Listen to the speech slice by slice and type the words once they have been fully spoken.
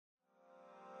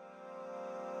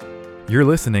You're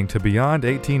listening to Beyond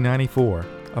 1894,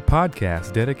 a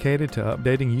podcast dedicated to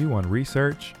updating you on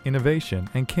research, innovation,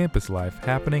 and campus life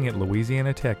happening at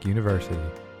Louisiana Tech University.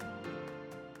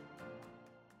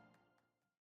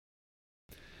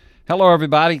 Hello,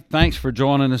 everybody. Thanks for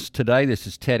joining us today. This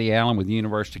is Teddy Allen with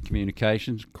University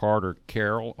Communications, Carter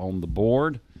Carroll on the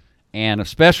board, and a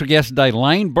special guest today,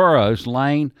 Lane Burrows.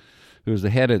 Lane, who is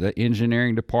the head of the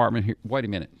engineering department here. Wait a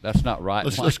minute. That's not right.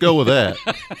 Let's go with that.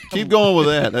 Keep going with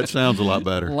that. That sounds a lot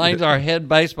better. Lane's our head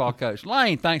baseball coach.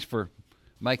 Lane, thanks for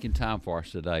making time for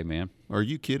us today, man. Are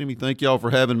you kidding me? Thank y'all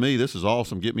for having me. This is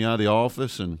awesome. Get me out of the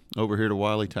office and over here to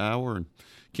Wiley Tower, and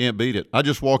can't beat it. I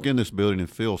just walk in this building and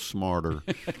feel smarter.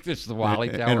 This is the Wiley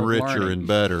Tower and richer learning. and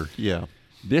better. Yeah.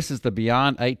 This is the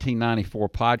Beyond 1894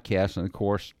 podcast, and, of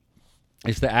course,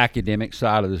 it's the academic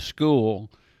side of the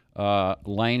school.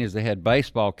 Lane is the head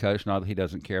baseball coach. Not that he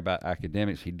doesn't care about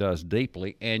academics, he does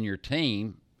deeply. And your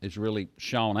team is really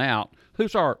shown out.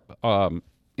 Who's our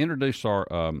introduce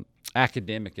our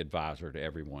academic advisor to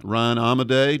everyone? Ryan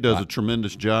Amadei does a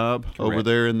tremendous job over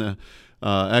there in the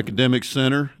academic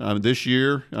center. This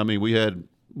year, we had,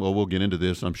 well, we'll get into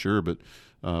this, I'm sure, but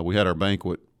we had our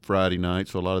banquet Friday night,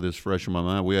 so a lot of this fresh in my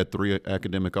mind. We had 3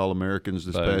 academic All-Americans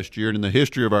this past year, and in the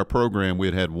history of our program,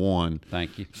 we had 1.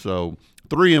 Thank you. So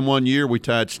 3 in 1 year. We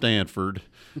tied Stanford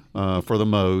for the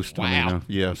most. Wow.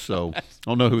 So I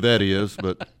don't know who that is,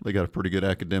 but they got a pretty good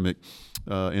academic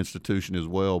institution as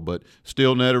well. But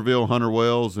Steele Netterville, Hunter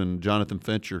Wells, and Jonathan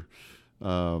Fincher,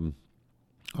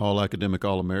 all academic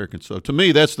All-Americans. So to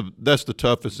me, that's the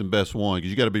toughest and best one, because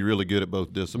you got to be really good at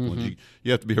both disciplines. Mm-hmm.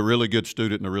 You have to be a really good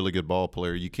student and a really good ball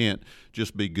player. You can't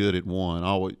just be good at one.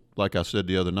 Always, like I said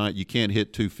the other night, you can't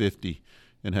hit 250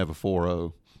 and have a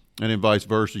 4.0. And then vice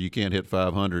versa, you can't hit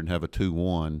 500 and have a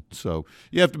 2.1. So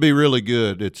you have to be really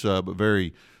good. It's but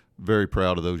very, very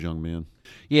proud of those young men.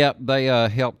 Yeah, they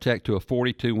helped Tech to a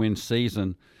 42-win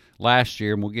season last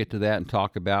year, and we'll get to that and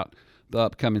talk about the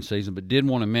upcoming season. But did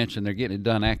want to mention they're getting it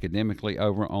done academically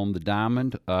over on the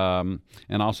Diamond, and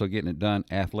also getting it done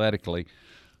athletically.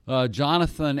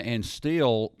 Jonathan and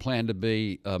Steele plan to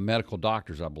be medical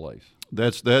doctors, I believe.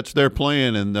 That's their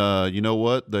plan, and you know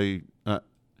what?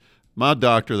 My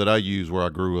doctor that I use where I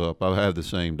grew up, I have the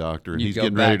same doctor, and he's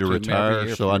getting ready to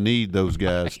retire, so I need those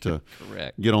guys to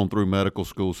get on through medical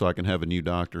school so I can have a new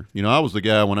doctor. I was the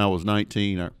guy when I was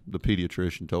 19, the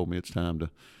pediatrician told me it's time to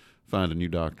find a new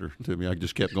doctor to me. I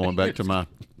just kept going back to my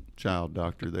child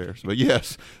doctor there. But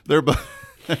yes, they're both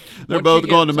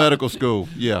going to medical school.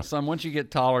 Yeah. Son, once you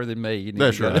get taller than me, you need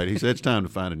That's to go. right. He said it's time to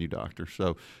find a new doctor.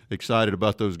 So excited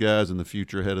about those guys and the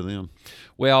future ahead of them.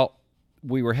 Well,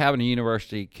 we were having a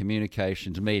university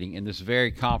communications meeting in this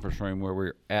very conference room where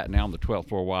we're at now on the 12th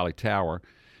floor Wiley Tower,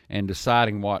 and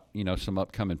deciding what, some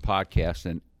upcoming podcasts.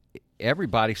 And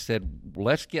everybody said,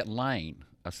 let's get Lane.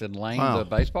 I said, Lane, the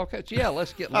baseball coach? Yeah,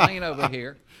 let's get Lane over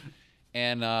here.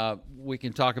 And we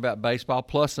can talk about baseball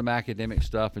plus some academic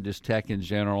stuff and just Tech in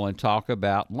general, and talk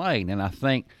about Lane. And I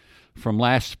think from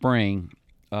last spring,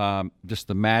 just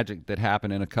the magic that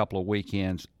happened in a couple of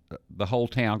weekends, the whole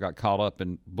town got caught up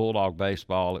in Bulldog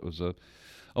baseball. It was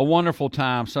a wonderful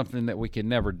time, something that we can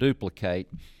never duplicate.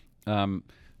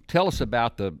 Tell us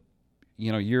about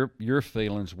your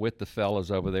feelings with the fellas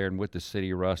over there and with the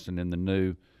city of Ruston in the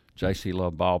new J.C.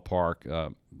 Love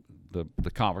Ballpark,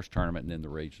 the conference tournament, and then the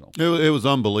regional. It was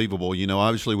unbelievable.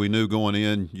 Obviously we knew going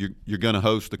in you're going to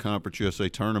host the Conference USA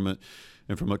tournament.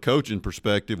 And from a coaching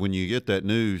perspective, when you get that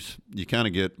news, you kind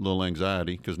of get a little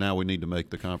anxiety, because now we need to make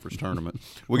the conference tournament.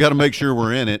 We got to make sure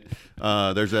we're in it.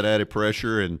 There's that added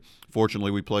pressure, and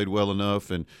fortunately we played well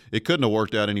enough. And it couldn't have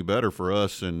worked out any better for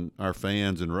us and our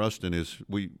fans in Ruston.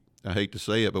 I hate to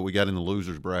say it, but we got in the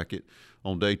loser's bracket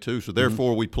on day 2. So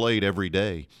therefore we played every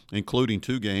day, including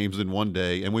 2 games in one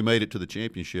day, and we made it to the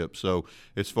championship. So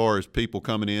as far as people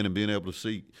coming in and being able to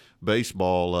see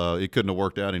baseball, it couldn't have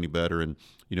worked out any better. And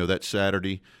that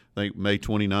Saturday, I think May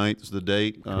 29th is the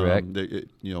date. Correct.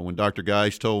 When Dr.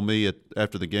 Geis told me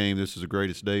after the game, this is the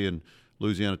greatest day in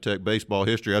Louisiana Tech baseball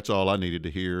history, that's all I needed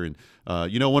to hear. And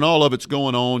when all of it's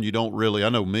going on, you don't really, I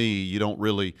know me, you don't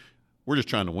really, we're just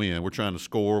trying to win. We're trying to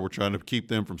score. We're trying to keep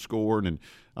them from scoring. And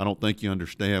I don't think you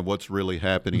understand what's really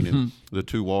happening in the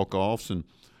 2 walk-offs. And,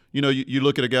 you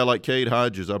look at a guy like Cade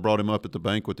Hodges. I brought him up at the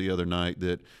banquet the other night.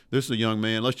 That this is a young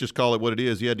man, let's just call it what it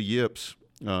is. He had the yips.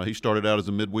 He started out as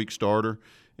a midweek starter.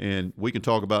 And we can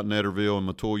talk about Netterville and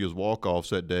Matoya's walk-offs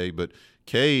that day. But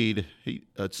Cade, he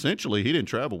didn't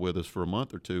travel with us for a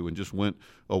month or 2 and just went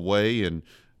away and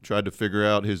tried to figure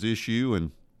out his issue.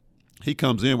 And he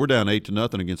comes in. We're down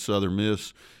 8-0 against Southern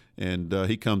Miss, and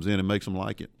he comes in and makes them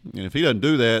like it. And if he doesn't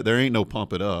do that, there ain't no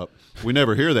pump it up. We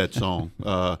never hear that song.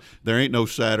 There ain't no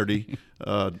Saturday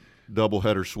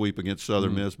doubleheader sweep against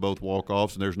Southern Miss, both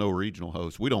walk-offs, and there's no regional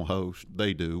host. We don't host.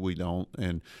 They do. We don't.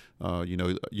 And, a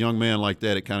young man like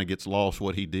that, it kind of gets lost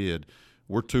what he did.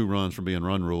 We're 2 runs from being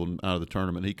run ruled out of the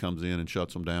tournament. He comes in and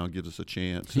shuts them down, gives us a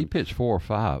chance. He pitched 4 or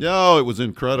 5. Yeah, it was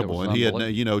incredible. It was and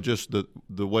he had, just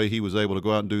the way he was able to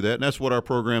go out and do that. And that's what our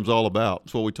program's all about.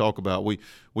 That's what we talk about. We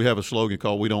have a slogan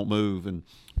called "We Don't Move," and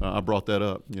I brought that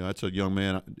up. That's a young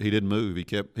man. He didn't move. He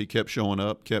kept showing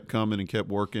up, kept coming, and kept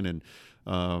working. And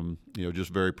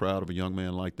just very proud of a young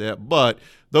man like that. But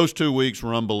those 2 weeks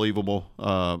were unbelievable.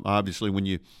 Obviously, when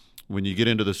you get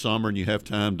into the summer and you have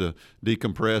time to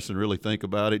decompress and really think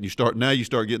about it, and you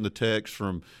start getting the texts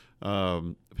from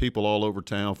people all over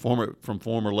town,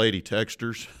 former lady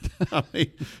texters. I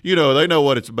mean, they know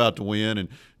what it's about to win, and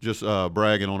just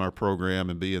bragging on our program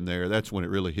and being there. That's when it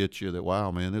really hits you that,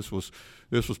 wow, man, this was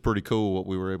pretty cool what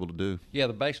we were able to do. Yeah,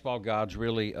 the baseball gods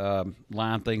really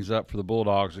lined things up for the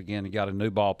Bulldogs again. You got a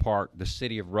new ballpark. The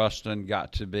city of Ruston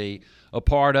got to be a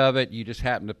part of it. You just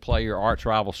happen to play your arch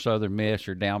rival Southern Miss.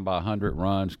 You're down by 100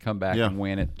 runs, come back and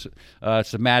win it.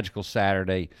 It's a magical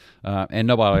Saturday, and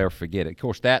nobody will ever forget it. Of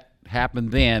course, that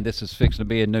happened then. This is fixing to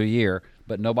be a new year,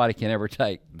 but nobody can ever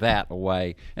take that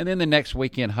away. And then the next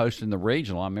weekend hosting the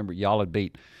regional, I remember y'all had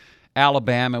beat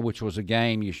Alabama, which was a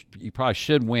game you probably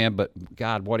should win, but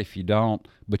God, what if you don't?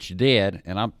 But you did,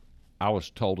 and I was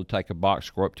told to take a box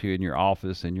score up to you in your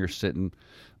office, and you're sitting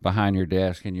behind your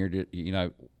desk, and you're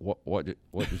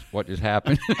what just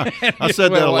happened? I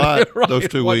said that a lot those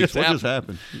 2 weeks. What just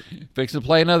happened? Fixing to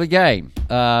play another game.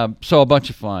 So a bunch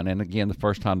of fun, and again, the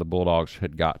first time the Bulldogs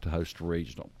had got to host a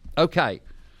regional. Okay,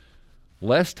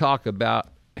 let's talk about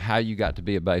how you got to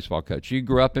be a baseball coach. You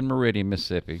grew up in Meridian,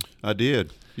 Mississippi. I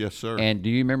did. Yes, sir. And do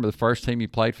you remember the first team you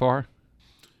played for?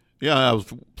 Yeah, I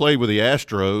played with the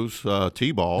Astros,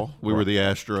 T-ball. We were the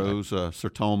Astros,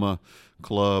 Sertoma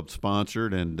club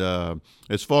sponsored. And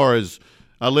as far as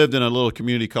I lived in a little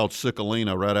community called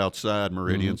Sicalina right outside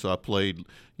Meridian, so I played,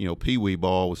 pee-wee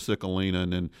ball with Sicalina.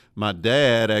 And then my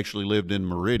dad actually lived in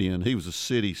Meridian. He was a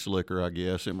city slicker, I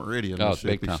guess, in Meridian,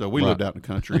 Mississippi. So we lived out in the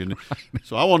country. And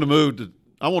so I wanted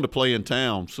to play in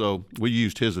town, so we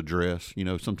used his address.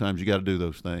 Sometimes you got to do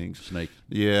those things. Snake.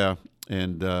 Yeah,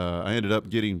 and I ended up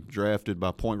getting drafted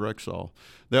by Point Rexall.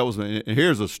 And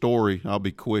here's a story. I'll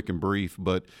be quick and brief,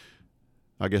 but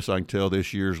I guess I can tell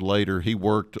this years later. He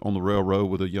worked on the railroad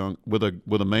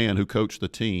with a man who coached the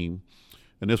team,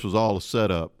 and this was all a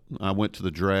setup. I went to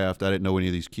the draft. I didn't know any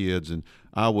of these kids, and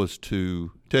I was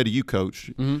Teddy, you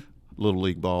coached Little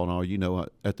League ball and all.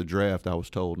 At the draft, I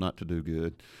was told not to do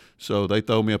good. So they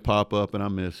throw me a pop-up, and I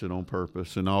miss it on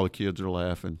purpose, and all the kids are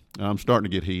laughing. I'm starting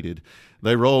to get heated.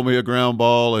 They roll me a ground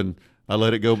ball, and I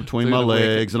let it go between my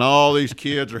legs, and all these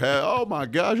kids are oh, my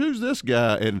gosh, who's this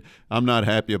guy? And I'm not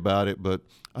happy about it, but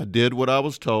I did what I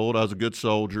was told. I was a good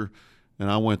soldier, and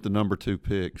I went the number 2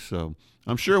 pick. So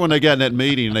I'm sure when they got in that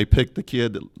meeting and they picked the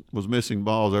kid that was missing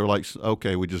balls, they were like,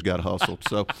 okay, we just got hustled.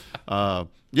 So,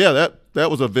 yeah,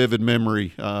 that was a vivid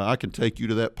memory. I can take you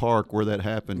to that park where that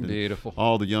happened. Beautiful.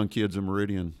 All the young kids in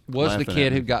Meridian. Was the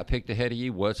kid who got picked ahead of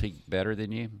you, was he better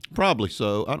than you? Probably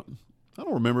so. I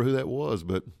don't remember who that was,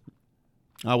 but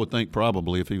I would think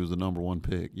probably if he was the number 1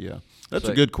 pick. Yeah. That's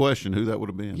a good question, who that would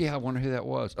have been. Yeah, I wonder who that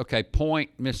was. Okay, Point,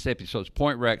 Mississippi. So it's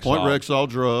Point Rexall. Point Rexall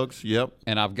Drugs, yep.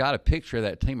 And I've got a picture of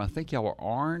that team. I think y'all were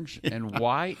orange and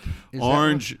white.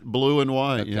 Orange, blue, and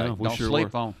white. Okay. Yeah, we Don't sure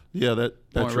sleep were. on. Yeah, that's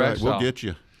Point right. Rexall. We'll get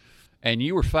you. And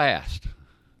you were fast.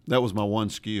 That was my one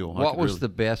skill. What was the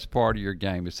best part of your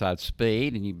game besides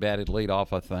speed? And you batted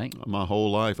leadoff, I think. My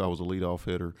whole life I was a leadoff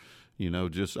hitter.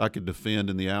 I could defend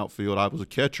in the outfield. I was a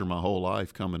catcher my whole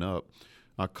life coming up.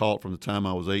 I caught from the time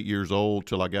I was 8 years old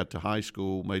till I got to high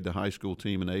school, made the high school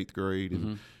team in 8th grade.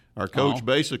 And our coach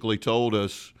basically told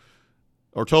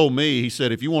me, he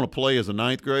said, if you want to play as a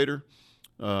 9th grader,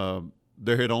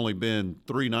 there had only been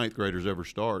 3 9th graders ever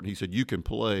start. He said, you can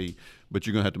play, but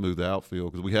you're going to have to move the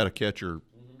outfield because we had a catcher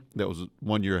that was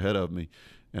 1 year ahead of me.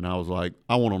 And I was like,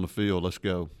 I want on the field, let's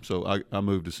go. So I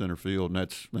moved to center field, and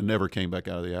I never came back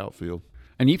out of the outfield.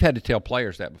 And you've had to tell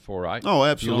players that before, right? Oh,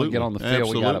 absolutely. You want to get on the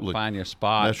field, we got to find you a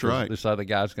spot. That's right. This other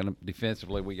guy's going to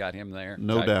defensively, we got him there.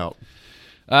 No doubt.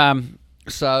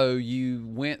 So you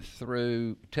went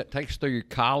through, take us through your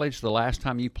college, the last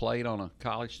time you played on a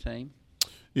college team?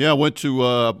 Yeah, I went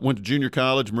to junior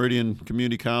college, Meridian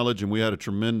Community College, and we had a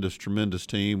tremendous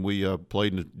team. We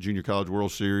played in the Junior College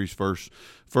World Series,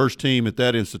 first team at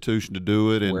that institution to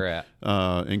do it. And, Where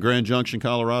at? In Grand Junction,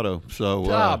 Colorado.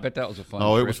 So I bet that was a fun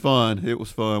Oh, trip. it was fun. It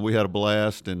was fun. We had a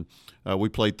blast, and we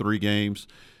played 3 games.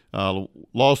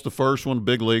 Lost the first one.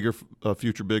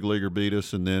 Future big leaguer beat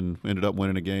us, and then ended up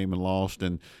winning a game and lost.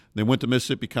 And then went to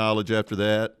Mississippi College after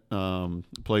that.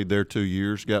 Played there 2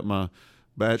 years. Got my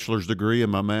bachelor's degree and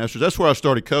my master's. That's where I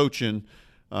started coaching.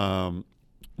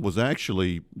 Was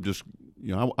actually just,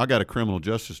 I got a criminal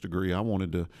justice degree. I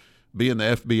wanted to be in the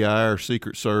FBI or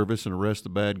Secret Service and arrest the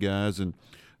bad guys. And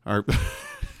our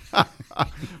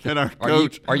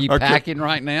coach. Are you packing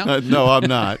right now? No, I'm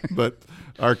not. But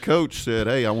our coach said,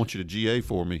 "Hey, I want you to GA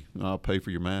for me. I'll pay for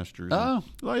your master's." Oh,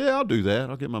 yeah, I'll do that.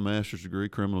 I'll get my master's degree,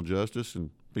 criminal justice, and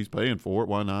he's paying for it.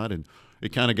 Why not? And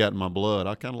it kind of got in my blood.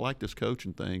 I kind of like this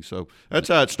coaching thing, so that's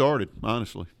how it started.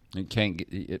 Honestly, you can't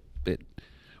get it.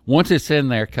 Once it's in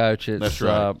there, Coach, it's That's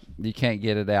right. You can't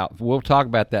get it out. We'll talk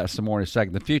about that some more in a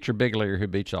second. The future big leaguer who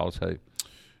beat y'all is who?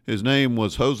 his name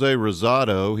was Jose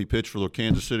Rosado. He pitched for the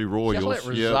Kansas City Royals.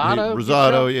 Rosado?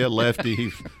 Rosado, lefty.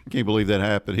 He can't believe that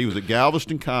happened. He was at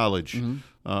Galveston College.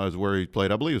 Is where he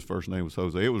played. I believe his first name was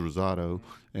Jose. It was Rosado.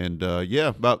 And,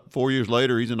 about 4 years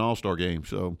later, he's in the All-Star game.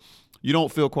 So you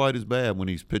don't feel quite as bad when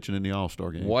he's pitching in the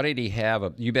All-Star game. What did he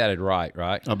have? You batted right?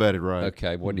 I batted right.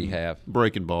 Okay, what did he have?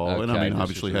 Breaking ball. Okay, And, I mean, this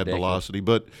obviously is had ridiculous. velocity.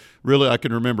 But really, I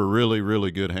can remember really, really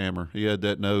good hammer. He had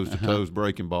that nose-to-toes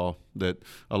breaking ball that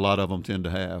a lot of them tend to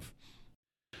have.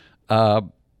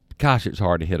 Gosh, it's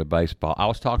hard to hit a baseball. I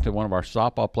was talking to one of our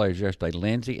softball players yesterday.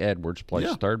 Lindsay Edwards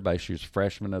plays third base. She was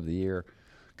freshman of the year.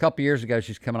 A couple years ago,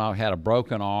 she's coming out, had a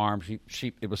broken arm.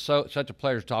 It was such a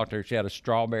pleasure to talk to her. She had a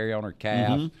strawberry on her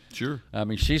calf. Sure. I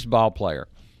mean, she's a ball player.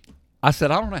 I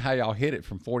said, I don't know how y'all hit it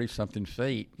from 40-something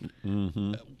feet.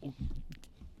 Do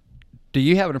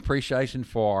you have an appreciation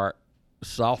for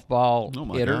softball Oh,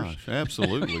 my hitters? gosh.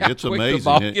 Absolutely. How it's quick the amazing.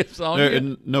 ball gets on you.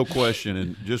 And no question.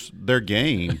 And just their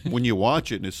game, when you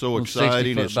watch it, and it's so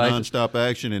exciting, 60-foot it's bases. nonstop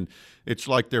action, and it's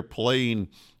like they're playing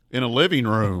in a living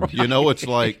room. You know, it's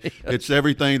like it's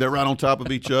everything. They're right on top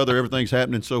of each other. Everything's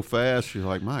happening so fast. You're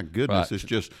like, my goodness, Right. it's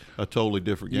just a totally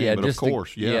different game. But of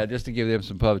course, just to give them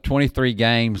some public. 23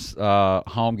 games,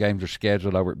 home games are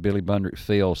scheduled over at Billy Bundrick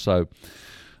Field. So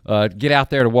get out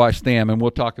there to watch them, and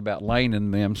we'll talk about Lane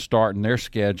and them starting their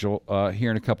schedule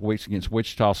here in a couple weeks against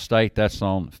Wichita State. That's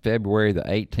on February the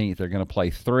 18th. They're going to play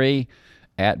 3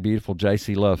 at beautiful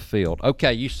J.C. Love Field.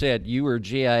 Okay, you said you were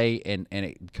GA and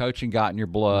coaching got in your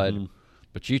blood,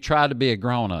 but you tried to be a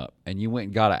grown-up, and you went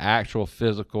and got an actual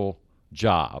physical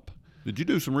job. Did you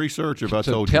do some research if I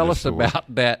So told you tell this us story?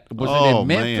 about that. Was it in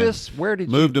man. Memphis? Where did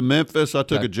Moved you to Memphis. I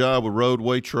took Okay. a job with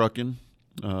Roadway Trucking.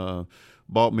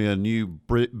 Bought me a new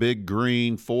big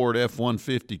green Ford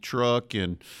F-150 truck,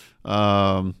 and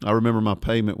I remember my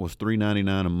payment was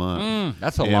 $399 a month.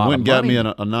 That's a and lot went of and got money.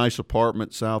 me a nice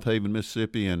apartment, South Haven,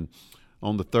 Mississippi, and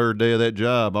on the third day of that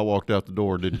job, I walked out the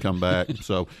door, didn't come back.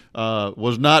 So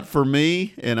was not for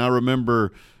me, and I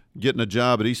remember getting a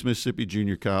job at East Mississippi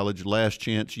Junior College, Last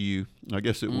Chance U. I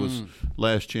guess it was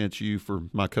Last Chance U for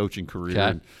my coaching career.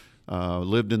 Okay. And,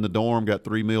 lived in the dorm, got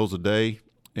 3 meals a day,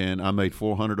 and I made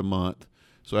 $400 a month.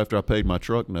 So after I paid my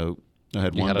truck note, I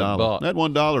had You had a $1. buck. I had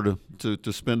 $1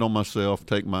 to spend on myself,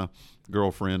 take my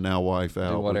girlfriend, now wife,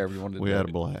 out. whatever you wanted to We do. had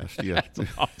a blast. Yeah.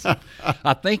 Awesome.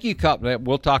 I think you caught that.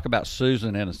 We'll talk about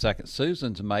Susan in a second.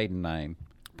 Susan's maiden name,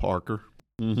 Parker.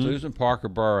 Susan Parker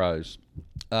Burroughs.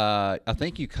 I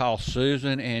think you called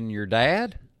Susan and your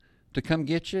dad to come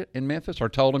get you in Memphis, or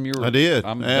told him you were. I did.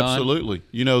 I'm done? Absolutely.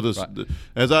 You know, this, Right.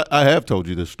 as I have told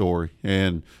you this story,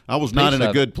 and I was not Piece in a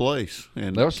of good place.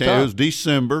 And That was it tough. was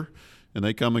December, and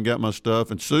they come and got my stuff.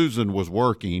 And Susan was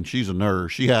working. She's a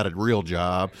nurse. She had a real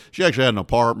job. She actually had an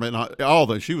apartment. All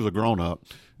that. She was a grown up,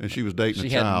 and she was dating She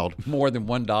a child. had more than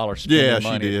 $1 spending Yeah, she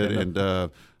money. did. And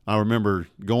I remember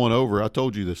going over. I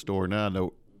told you this story. Now I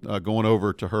know. Going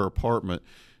over to her apartment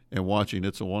and watching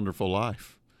 "It's a Wonderful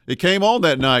Life." It came on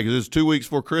that night because it was 2 weeks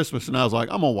before Christmas, and I was like,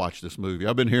 "I'm gonna watch this movie."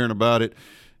 I've been hearing about it,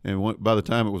 and by the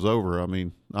time it was over, I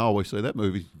mean, I always say that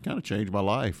movie kind of changed my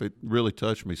life. It really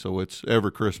touched me. So it's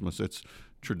every Christmas. It's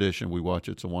tradition. We watch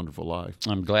 "It's a Wonderful Life."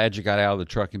 I'm glad you got out of the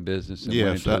trucking business. And Yes,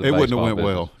 went into the it wouldn't have baseball went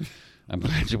well. business. I'm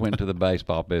glad you went to the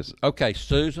baseball business. Okay,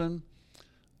 Susan,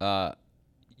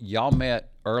 y'all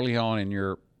met early on in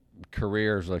your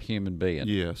career as a human being.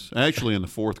 Yes, actually, in the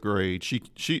 4th grade,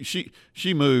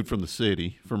 she moved from the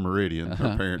city, from Meridian.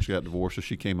 Her parents got divorced, so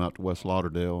she came out to West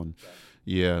Lauderdale, and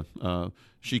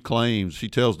she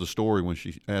tells the story when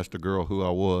she asked a girl who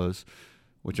I was.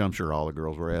 which I'm sure all the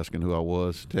girls were asking who I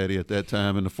was, Teddy, at that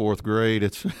time in the 4th grade.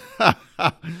 It's I've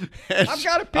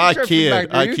got a picture of you back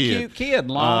there. You're a cute kid,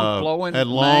 long, flowing, had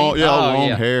long, mane.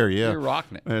 long hair, You're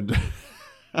rocking it. And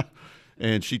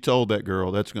and she told that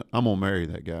girl, I'm gonna marry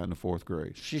that guy in the 4th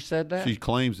grade. She said that? She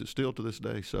claims it still to this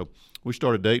day. So we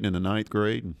started dating in the 9th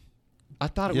grade. And I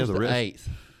thought it was the 8th,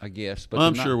 I guess. But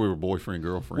I'm sure we were boyfriend,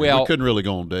 girlfriend. Well, we couldn't really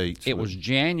go on dates. It was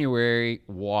January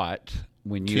what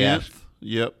when you 10th, asked?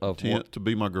 Yep, 10th to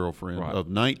be my girlfriend of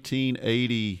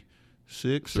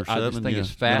 1986 or 7. I just think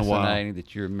it's fascinating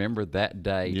that you remember that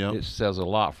date. Yep. It says a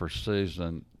lot for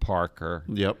Susan Parker.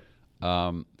 Yep.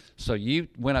 So you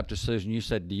went up to Susan. You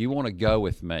said, "Do you want to go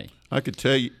with me?" I can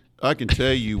tell you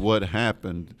what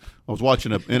happened. I was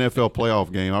watching an NFL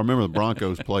playoff game. I remember the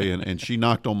Broncos playing, and she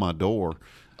knocked on my door.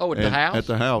 Oh, at the house? At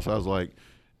the house. I was like,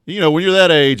 when you're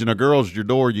that age and a girl's at your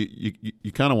door, you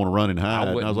kind of want to run and hide.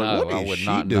 And I was like, what is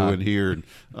she doing here? And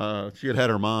she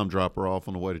had her mom drop her off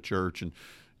on the way to church. And,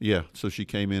 so she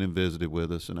came in and visited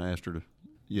with us, and I asked her to,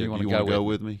 you want to go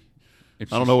with me? I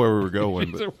don't know where we were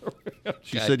going, but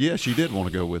she said, she did want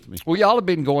to go with me. Well, y'all have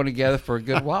been going together for a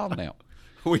good while now.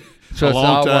 So a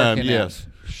long time, yes.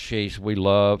 We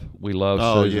love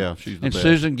Oh, Susan. yeah, she's the and best.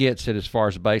 Susan gets it as far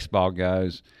as baseball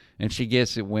goes, and she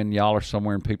gets it when y'all are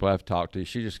somewhere and people have to talk to you.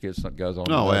 She just goes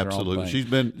on. Oh, and does absolutely. Her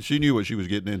own thing. She knew what she was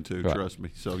getting into. Right. Trust me.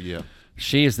 So yeah,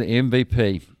 she is the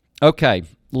MVP. Okay,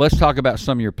 let's talk about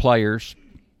some of your players.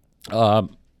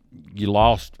 You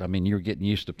lost. I mean, you're getting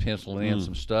used to penciling in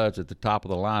some studs at the top of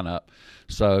the lineup.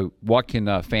 So, what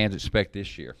can fans expect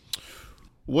this year?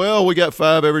 Well, we got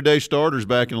 5 everyday starters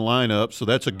back in the lineup, so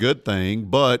that's a good thing.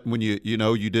 But when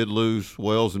you did lose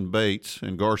Wells and Bates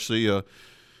and Garcia.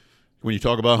 When you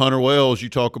talk about Hunter Wells, you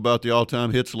talk about the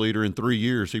all-time hits leader in 3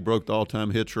 years. He broke the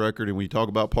all-time hits record. And when you talk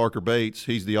about Parker Bates,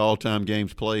 he's the all-time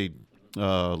games played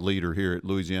leader here at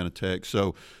Louisiana Tech.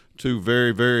 So 2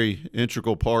 very, very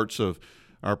integral parts of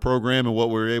our program and what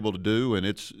we were able to do. And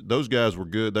those guys were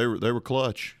good. They were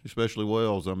clutch, especially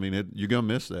Wells. I mean, you're going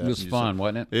to miss that. It was fun,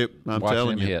 wasn't it? I'm Watching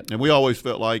telling him you. hit. And we always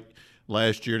felt like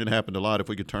last year, and it happened a lot, if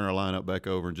we could turn our lineup back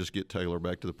over and just get Taylor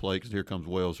back to the plate, because here comes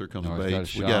Wells, here comes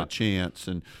Bates. We got a chance,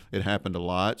 and it happened a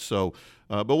lot. So,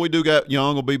 but we do got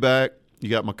Young will be back. You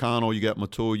got McConnell, you got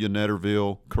Matulia,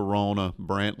 Netterville, Corona,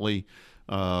 Brantley,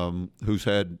 who's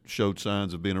showed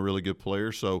signs of being a really good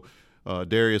player. So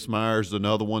Darius Myers is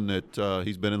another one that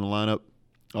he's been in the lineup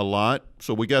a lot.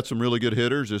 So we got some really good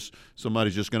hitters.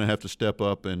 Somebody's just going to have to step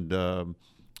up and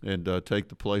take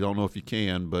the plate. I don't know if you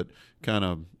can, but kind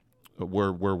of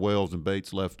where Wells and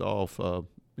Bates left off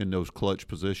in those clutch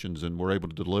positions, and were able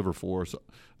to deliver for us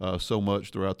so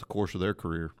much throughout the course of their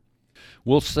career.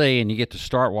 We'll see, and you get to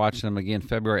start watching them again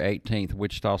February 18th.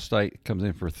 Wichita State comes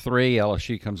in for 3.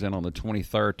 LSU comes in on the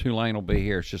 23rd. Tulane will be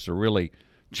here. It's just a really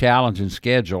challenging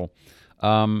schedule.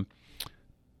 Talk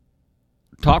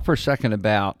for a second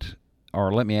about,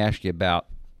 or let me ask you about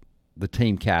the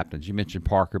team captains. You mentioned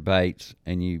Parker Bates,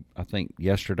 and I think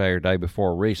yesterday or day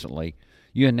before recently,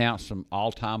 you announced some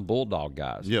all-time Bulldog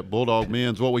guys. Yeah, Bulldog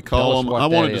men's what we call them. I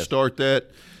wanted to start that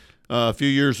a few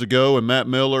years ago, and Matt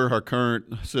Miller, our current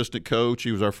assistant coach,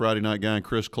 he was our Friday night guy, and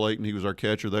Chris Clayton, he was our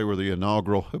catcher. They were the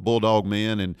inaugural Bulldog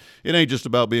men, and it ain't just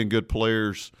about being good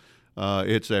players.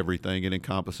 It's everything. It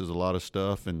encompasses a lot of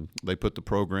stuff, and they put the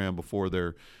program before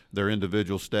their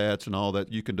individual stats and all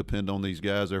that. You can depend on these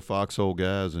guys. They're foxhole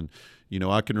guys, and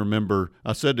I can remember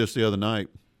I said this the other night.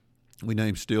 We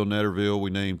named Steele Netterville, we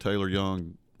named Taylor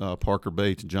Young, Parker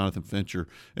Bates, and Jonathan Fincher,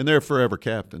 and they're forever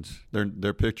captains.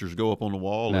 Their pictures go up on the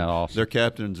wall. That's awesome. They're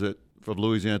captains for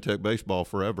Louisiana Tech baseball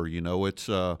forever. It's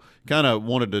kind of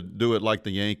wanted to do it like the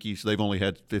Yankees. They've only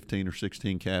had 15 or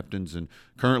 16 captains, and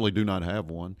currently do not have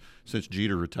one since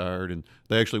Jeter retired. And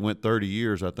they actually went 30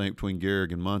 years, I think, between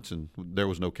Gehrig and Munson. There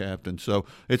was no captain. So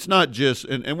it's not just,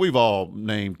 and we've all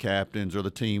named captains or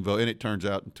the team vote, and it turns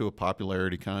out into a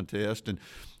popularity contest. And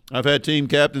I've had team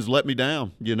captains let me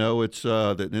down, it's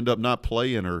that end up not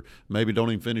playing or maybe don't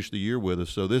even finish the year with us.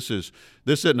 So this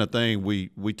isn't a thing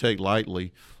we take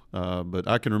lightly. But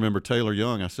I can remember Taylor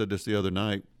Young, I said this the other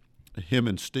night, him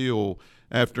and Steele,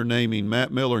 after naming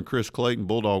Matt Miller and Chris Clayton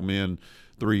Bulldog men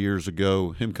 3 years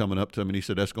ago, him coming up to him and he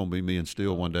said, that's going to be me and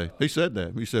Steele one day. He said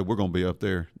that. He said, we're going to be up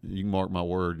there. You can mark my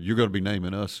word. You're going to be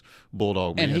naming us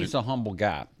Bulldog men. And he's a humble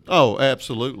guy. Oh,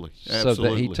 absolutely. So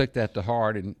that he took that to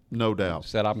heart and no doubt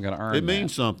said, I'm going to earn it. It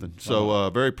means something. So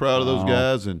very proud of those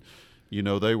guys. And,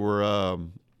 they were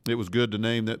it was good to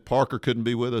name that. Parker couldn't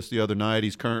be with us the other night.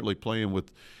 He's currently playing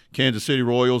with Kansas City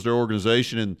Royals, their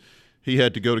organization, and he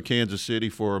had to go to Kansas City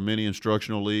for a mini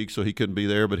instructional league, so he couldn't be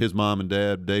there. But his mom and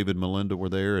dad, David and Melinda, were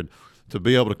there, and to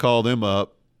be able to call them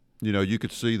up you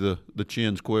could see the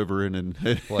chins quivering, and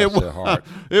Bless their heart.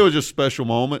 it was just a special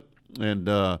moment. And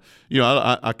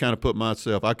I kind of put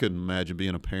myself. I couldn't imagine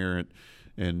being a parent,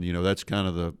 and that's kind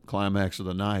of the climax of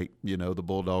the night. The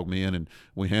Bulldog men, and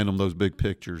we hand them those big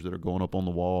pictures that are going up on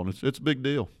the wall, and it's a big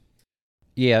deal.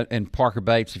 Yeah, and Parker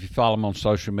Bates, if you follow him on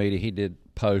social media, he did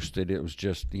post it. It was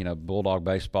just, Bulldog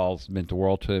baseball's meant the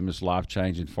world to him. It's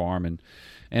life-changing for him.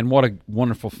 And what a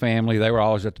wonderful family. They were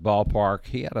always at the ballpark.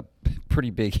 He had a pretty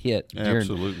big hit during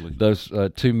Absolutely. those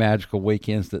 2 magical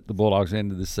weekends that the Bulldogs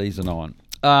ended the season on.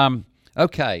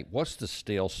 Okay, what's the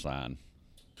steal sign?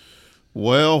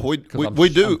 Well, we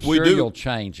do. You'll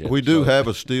change it. We do have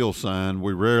a steal sign.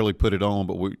 We rarely put it on,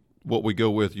 but what we go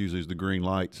with usually is the green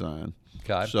light sign.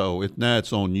 Okay. So now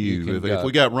it's on you. If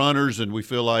we got runners and we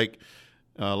feel like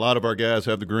a lot of our guys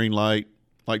have the green light,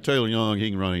 like Taylor Young, he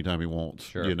can run anytime he wants.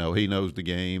 Sure. He knows the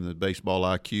game. The baseball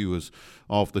IQ is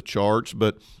off the charts.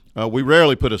 But we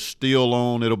rarely put a steal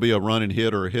on. It'll be a run and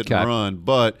hit or a hit and run.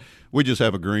 But we just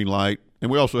have a green light. And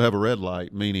we also have a red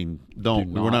light, meaning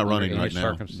we're not running right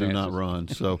now. Do not run.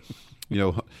 So,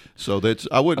 so that's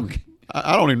I wouldn't. Okay.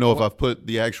 I don't even know if I've put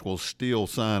the actual steal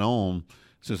sign on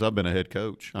since I've been a head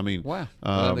coach. I mean, wow.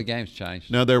 The game's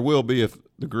changed. Now there will be, if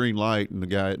the green light and the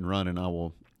guy isn't running, I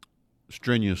will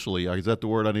strenuously. Is that the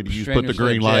word I need to use? Put the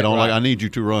green light on. Right. Like I need you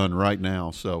to run right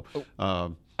now. So I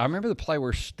remember the play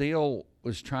where Steele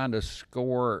was trying to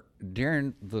score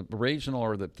during the regional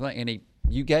or the thing, and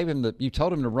you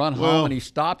told him to run home, and he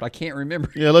stopped. I can't remember.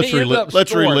 Yeah, let's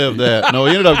relive that. No,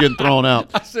 he ended up getting thrown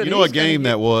out. What game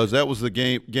that was? That was the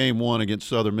game 1 against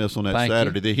Southern Miss on that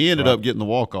Saturday. He ended up getting the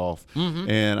walk-off. Mm-hmm.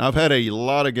 And I've had a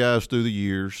lot of guys through the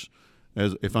years,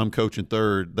 as if I'm coaching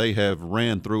third, they have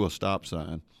ran through a stop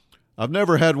sign. I've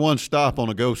never had one stop on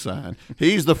a go sign.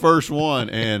 He's the first one,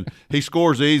 and he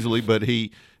scores easily, but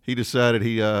he decided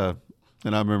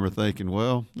and I remember thinking,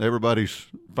 well, everybody's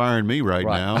firing me right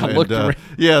now. And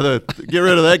get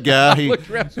rid of that guy. He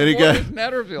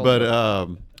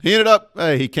ended up.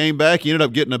 He came back. He ended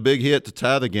up getting a big hit to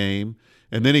tie the game,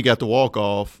 and then he got the walk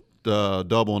off,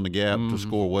 doubling the gap to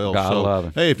score well. Love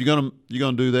him. Hey, if you're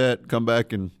gonna do that, come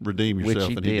back and redeem yourself.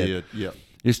 Which and he did. Yeah.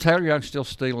 Is Taylor Young still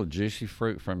stealing juicy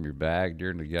fruit from your bag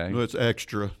during the game? Well, it's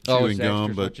extra chewing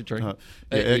gum, but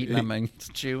it's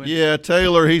chewing. Yeah,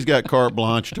 Taylor, he's got carte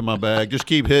blanche to my bag. Just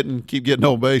keep hitting, keep getting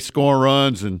on base, scoring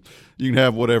runs, and you can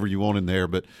have whatever you want in there.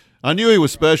 But I knew he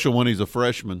was special when he's a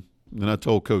freshman, and I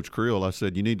told Coach Creel, I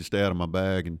said, you need to stay out of my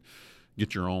bag and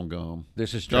get your own gum.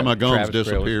 This is my gum's Travis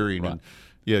disappearing, right.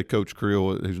 And Coach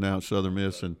Creel, who's now at Southern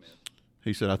Miss, and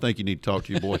he said, I think you need to talk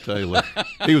to your boy Taylor.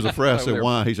 He was a freshman. I said,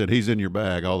 why? He said, he's in your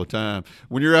bag all the time.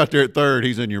 When you're out there at third,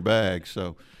 he's in your bag.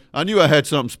 So I knew I had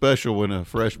something special when a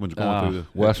freshman's going through the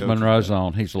West Monroe's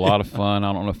on. He's a lot of fun.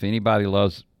 I don't know if anybody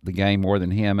loves the game more than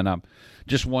him. And I'm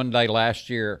just one day last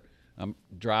year, I'm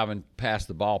driving past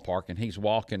the ballpark, and he's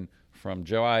walking from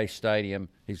Joe I. Stadium.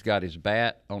 He's got his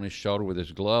bat on his shoulder with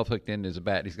his glove hooked into his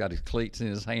bat. He's got his cleats in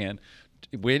his hand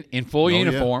in full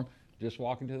uniform. Yeah. Just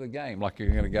walking to the game like you're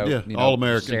going to go,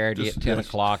 All-American. Saturday at 10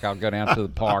 o'clock. I'll go down to the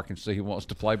park and see who wants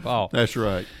to play ball. That's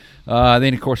right.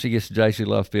 Then, of course, he gets to J.C.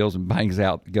 Love Fields and bangs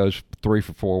out, goes 3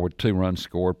 for 4 with 2 runs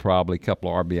scored, probably a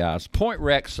couple of RBIs. Point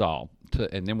Rexall,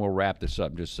 and then we'll wrap this up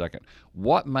in just a second.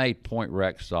 What made Point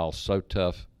Rexall so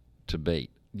tough to beat?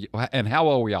 And how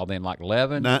old were y'all then, like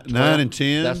 11? 9 and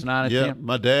 10. That's 9 and 10? Yeah,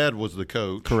 my dad was the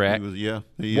coach. Correct. What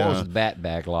was the bat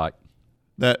bag like?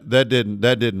 That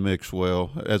didn't mix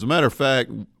well. As a matter of fact,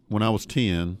 when I was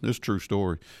 10, this is a true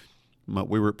story,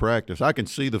 we were at practice. I can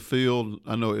see the field.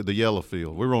 I know the yellow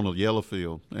field. We were on the yellow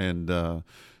field, and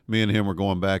me and him were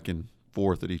going back and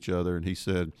forth at each other, and he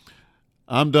said,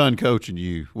 I'm done coaching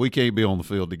you. We can't be on the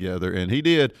field together. And he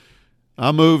did.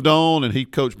 I moved on, and he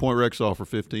coached Point Rexall for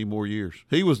 15 more years.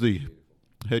 He was the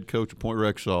head coach of Point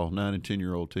Rexall, 9 and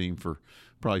 10-year-old team for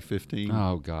probably 15.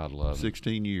 Oh, God love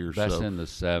 16 years. That's in the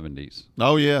 70s.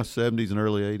 Oh, yeah, 70s and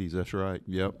early 80s. That's right.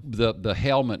 Yep. The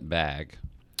helmet bag.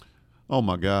 Oh,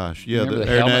 my gosh. Yeah, the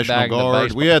Air National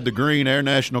Guard. We had the green Air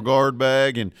National Guard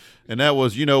bag, and that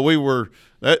was, we were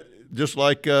that just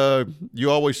like you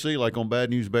always see, like on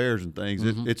Bad News Bears and things.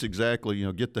 Mm-hmm. It's exactly,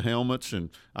 get the helmets, and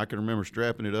I can remember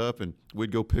strapping it up, and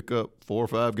we'd go pick up 4 or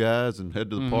 5 guys and head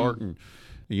to the park, and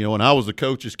and I was the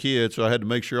coach's kid, so I had to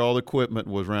make sure all the equipment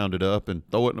was rounded up and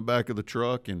throw it in the back of the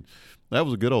truck, and that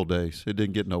was the good old days. It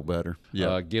didn't get no better.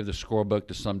 Yeah, give the scorebook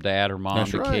to some dad or mom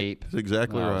to keep. That's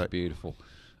exactly right. That's beautiful.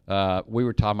 We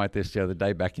were talking about this the other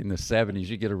day. Back in the 70s,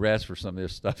 you get arrested for some of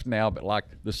this stuff now, but like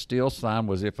the steal sign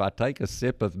was, if I take a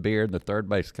sip of beer in the third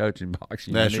base coaching box,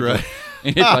 that's right.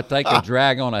 And if I take a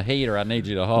drag on a heater, I need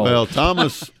you to hold. Well,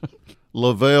 Thomas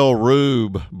Lavelle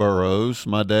Rube Burrows.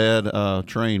 My dad,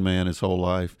 trained man his whole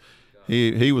life.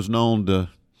 He was known to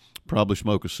probably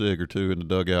smoke a cig or two in the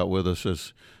dugout with us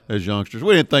as youngsters.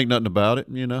 We didn't think nothing about it,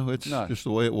 It's just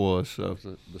the way it was. So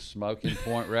the Smoking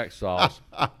Point Rexalls.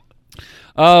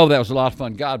 Oh, that was a lot of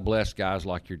fun. God bless guys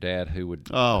like your dad who would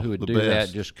do that.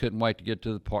 Just couldn't wait to get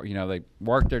to the part. They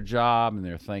worked their job and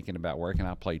they're thinking about where can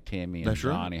I play Timmy and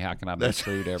Johnny? Right. How can I be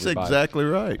true to everybody? That's exactly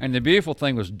right. And the beautiful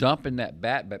thing was dumping that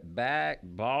back,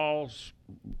 balls,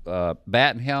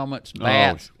 batting helmets,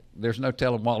 bats. There's no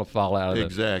telling what will fall out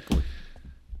of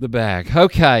the bag.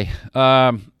 Okay.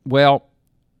 Well,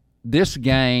 this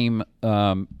game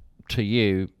to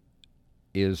you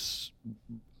is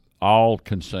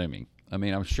all-consuming. I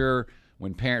mean, I'm sure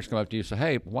when parents come up to you and say,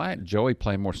 hey, why didn't Joey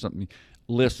play more something?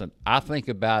 Listen, I think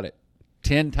about it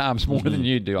 10 times more than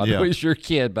you do. I know he's your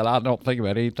kid, but I don't think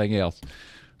about anything else.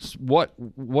 What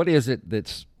is it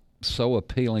that's so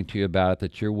appealing to you about it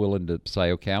that you're willing to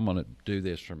say, okay, I'm going to do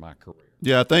this for my career?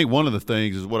 Yeah, I think one of the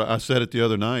things is what I said it the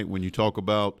other night when you talk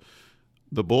about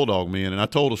the Bulldog men, and I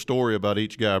told a story about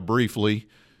each guy briefly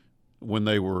when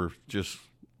they were just –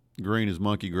 green as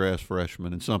monkey grass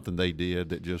freshmen, and something they did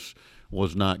that just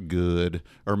was not good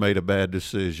or made a bad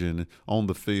decision on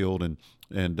the field, and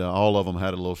all of them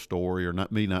had a little story or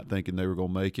not thinking they were going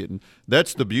to make it. And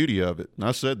that's the beauty of it. And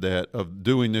I said that, of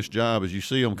doing this job, is you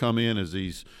see them come in as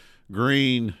these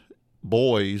green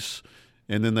boys,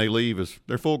 and then they leave as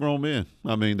they're full-grown men.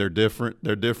 I mean, they're different.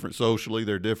 They're different socially.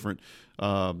 They're different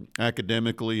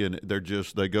academically, and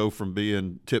they go from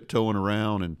being tiptoeing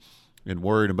around and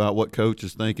worried about what coach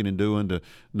is thinking and doing to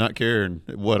not caring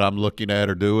what I'm looking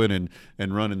at or doing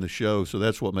and running the show. So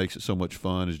that's what makes it so much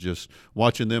fun, is just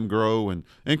watching them grow and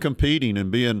competing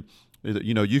and being,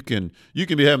 you can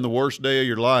be having the worst day of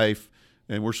your life,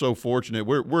 and we're so fortunate.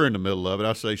 We're in the middle of it.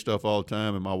 I say stuff all the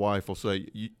time, and my wife will say,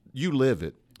 you live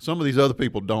it. Some of these other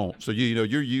people don't. So,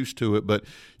 you're used to it, but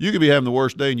you could be having the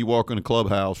worst day and you walk in a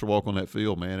clubhouse or walk on that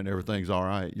field, man, and everything's all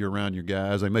right. You're around your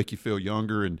guys. They make you feel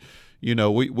younger, and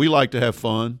we like to have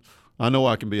fun. I know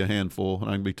I can be a handful and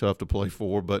I can be tough to play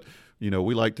for, but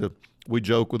we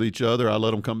joke with each other. I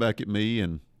let them come back at me,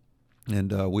 and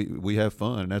we have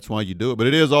fun, and that's why you do it. But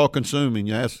it is all consuming.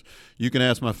 You can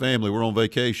ask my family. We're on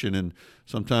vacation, and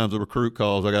sometimes the recruit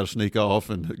calls. I got to sneak off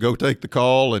and go take the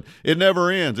call, and it never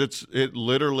ends. It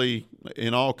literally,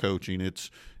 in all coaching,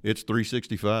 it's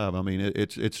 365. I mean,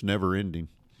 it's never ending.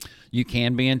 You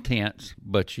can be intense,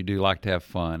 but you do like to have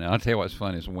fun. And I'll tell you what's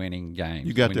fun is winning games.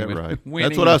 You got that right.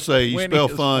 That's what I say. You spell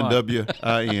fun,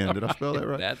 W-I-N. Did I spell that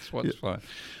right? That's what's fun.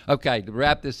 Okay, to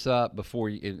wrap this up,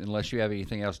 unless you have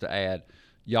anything else to add,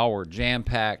 y'all were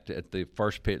jam-packed at the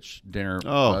first pitch dinner the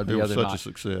other night. It was such a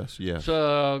success, yeah.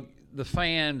 So the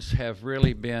fans have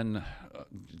really been,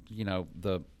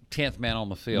 the 10th man on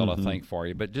the field, I think, for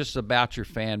you. But just about your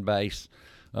fan base,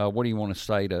 what do you want to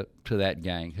say to that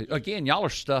gang? Again, y'all are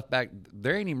stuffed back.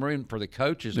 There ain't even room for the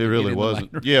coaches. It really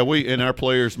wasn't. Yeah, and our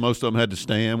players, most of them had to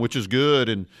stand, which is good.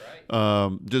 And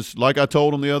just like I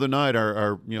told them the other night,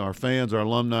 our fans, our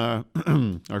alumni,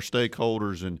 our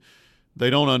stakeholders, and they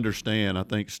don't understand. I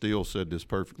think Steele said this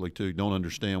perfectly too. Don't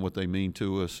understand what they mean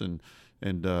to us. And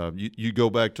you go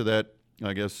back to that.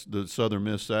 I guess the Southern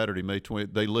Miss Saturday, May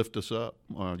 20th. They lift us up.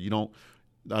 I don't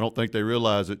think they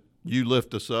realize it. You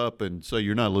lift us up and say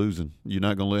you're not losing. You're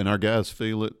not going to let. And our guys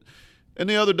feel it, and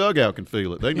the other dugout can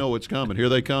feel it. They know it's coming. Here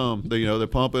they come. They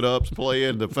pump it up,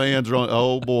 playing. The fans are on.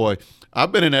 Oh boy,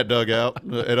 I've been in that dugout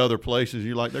at other places.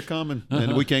 You're like, they're coming,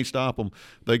 and we can't stop them.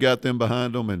 They got them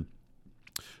behind them, and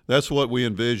that's what we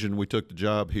envisioned. We took the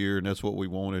job here, and that's what we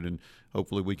wanted. And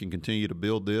hopefully, we can continue to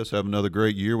build this. Have another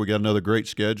great year. We got another great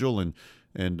schedule, and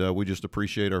we just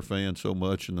appreciate our fans so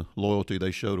much and the loyalty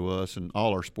they show to us and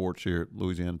all our sports here at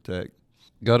Louisiana Tech.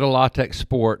 Go to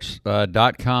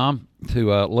LaTexSports.com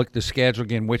to look at the schedule.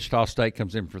 Again, Wichita State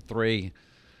comes in for 3,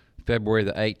 February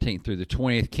the 18th through the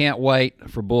 20th. Can't wait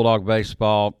for Bulldog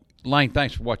baseball. Lane,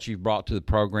 thanks for what you've brought to the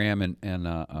program, and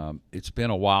it's been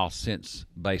a while since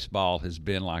baseball has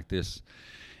been like this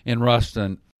in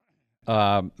Ruston.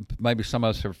 Maybe some of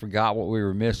us have forgot what we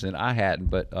were missing. I hadn't,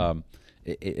 but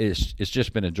it's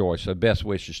just been a joy. So best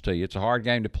wishes to you. It's a hard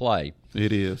game to play.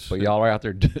 It is. But y'all are out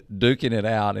there duking it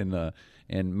out and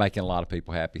making a lot of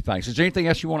people happy. Thanks. Is there anything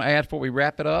else you want to add before we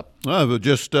wrap it up? But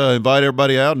just invite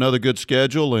everybody out. Another good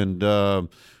schedule, and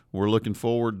we're looking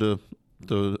forward to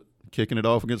kicking it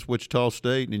off against Wichita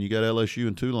State. And then you got LSU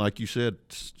and Tulane. Like you said,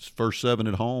 first 7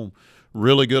 at home.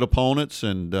 Really good opponents,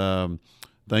 and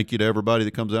thank you to everybody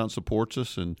that comes out and supports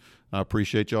us, and I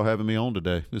appreciate y'all having me on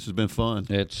today. This has been fun.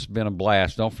 It's been a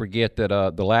blast. Don't forget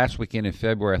that the last weekend in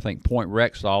February, I think Point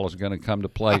Rexall is going to come to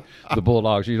play the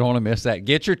Bulldogs. You don't want to miss that.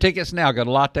 Get your tickets now. Go to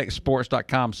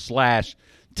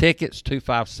LaTexSports.com/tickets,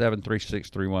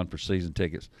 257-3631 for season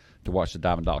tickets to watch the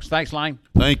Diamond Dogs. Thanks, Lane.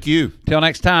 Thank you. Till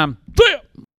next time. See ya.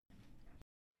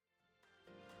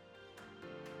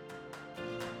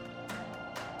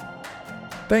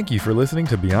 Thank you for listening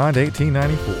to Beyond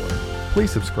 1894.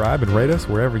 Please subscribe and rate us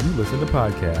wherever you listen to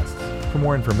podcasts. For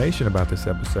more information about this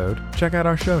episode, check out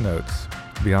our show notes.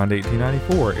 Beyond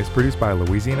 1894 is produced by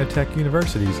Louisiana Tech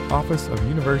University's Office of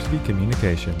University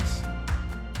Communications.